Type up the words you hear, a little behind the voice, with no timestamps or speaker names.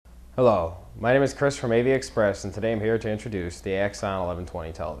Hello, my name is Chris from AV Express, and today I'm here to introduce the Axon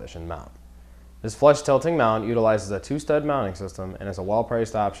 1120 television mount. This flush tilting mount utilizes a two-stud mounting system and is a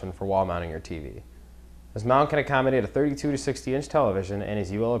well-priced option for wall mounting your TV. This mount can accommodate a 32 to 60 inch television and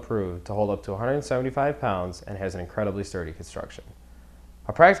is UL approved to hold up to 175 pounds and has an incredibly sturdy construction.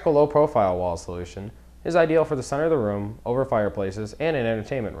 A practical low-profile wall solution is ideal for the center of the room, over fireplaces, and in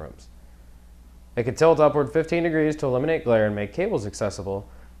entertainment rooms. It can tilt upward 15 degrees to eliminate glare and make cables accessible,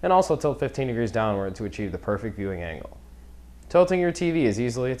 and also tilt 15 degrees downward to achieve the perfect viewing angle. Tilting your TV is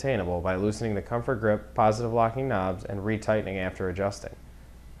easily attainable by loosening the comfort grip, positive locking knobs, and retightening after adjusting.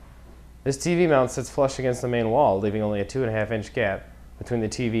 This TV mount sits flush against the main wall, leaving only a 2.5 inch gap between the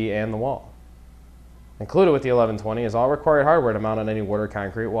TV and the wall. Included with the 1120 is all required hardware to mount on any wood or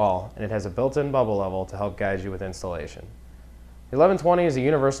concrete wall, and it has a built-in bubble level to help guide you with installation. The 1120 is a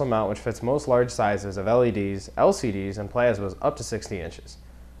universal mount which fits most large sizes of LEDs, LCDs, and plasmas up to 60 inches.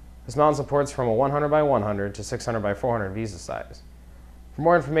 This mount supports from a 100 by 100 to 600 by 400 VESA size. For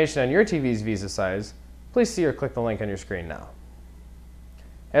more information on your TV's VESA size, please see or click the link on your screen now.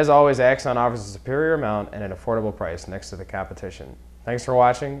 As always, Axon offers a superior mount and an affordable price next to the competition. Thanks for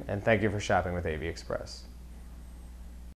watching, and thank you for shopping with AV Express.